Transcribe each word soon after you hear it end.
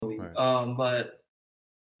Right. But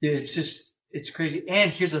dude, it's crazy.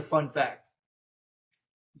 And here's a fun fact: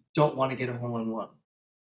 don't want to get a hole in one.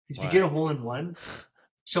 Because if you get a hole in one,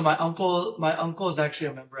 so my uncle is actually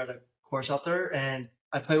a member at a course out there, and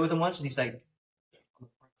I played with him once, and he's like, on the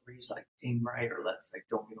par three, he's like, aim right or left, like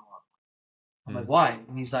don't get a hole in one. I'm like, why?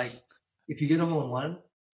 And he's like, if you get a hole in one,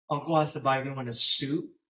 uncle has to buy everyone a suit,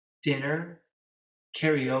 dinner,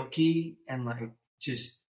 karaoke, and like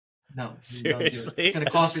just no. Seriously? It's gonna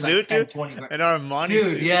cost me like 10, 20 grand. An Armani Dude,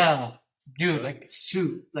 suit? yeah. Dude, like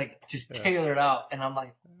suit, like just tailored out. And I'm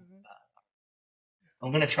like,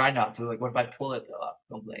 I'm gonna try not to. Like, what if I pull it though?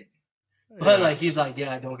 Don't blame me. But like, he's like,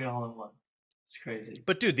 yeah, I don't get a hole in one. It's crazy.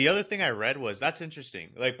 But dude, the other thing I read was that's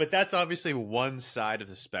interesting. Like, but that's obviously one side of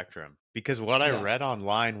the spectrum, because what I read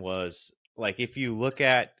online was like, if you look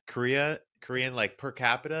at Korean like per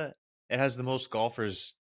capita, it has the most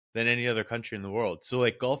golfers than any other country in the world. So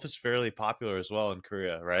like, golf is fairly popular as well in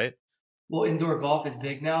Korea, right? Well, indoor golf is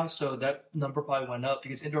big now, so that number probably went up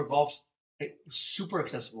because indoor golf's super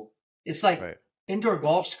accessible. It's like indoor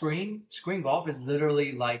golf screen golf is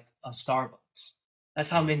literally like a Starbucks. That's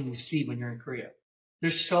how many you see when you're in Korea.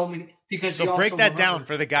 There's so many because so break that down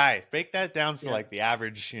for the guy. Break that down for like the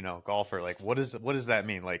average, golfer. Like what does that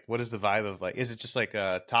mean? Like what is the vibe of like? Is it just like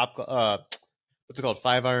a top what's it called,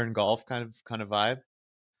 5-iron golf kind of vibe?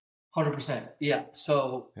 100%. Yeah.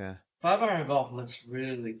 So 5-iron golf looks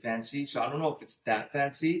really fancy. So I don't know if it's that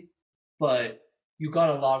fancy, but you got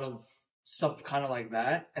a lot of stuff kind of like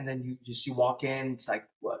that. And then you walk in, it's like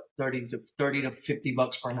what, 30 to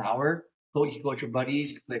 $50 for an hour. You can go with your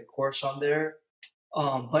buddies, play a course on there.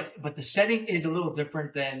 But the setting is a little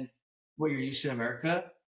different than what you're used to in America.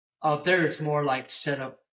 Out there, it's more like set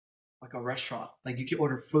up like a restaurant. Like you can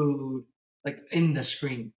order food like in the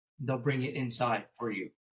screen. They'll bring it inside for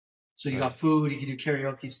you. So you got food, you can do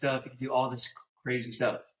karaoke stuff, you can do all this crazy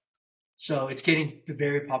stuff. So it's getting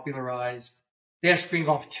very popularized. They have screen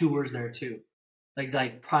golf tours there too.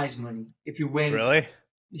 Like prize money. If you win. Really?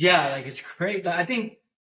 Yeah, like it's great. I think.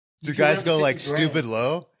 Do guys go like stupid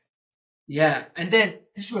low? Yeah. And then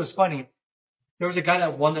this is what's funny. There was a guy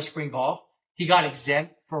that won the screen golf. He got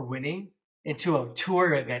exempt for winning into a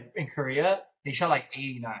tour event in Korea. He shot like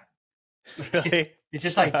 89. Really? It's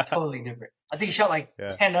just like totally different. I think he shot like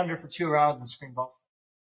 10 under for 2 rounds in screen golf.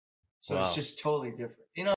 So it's just totally different.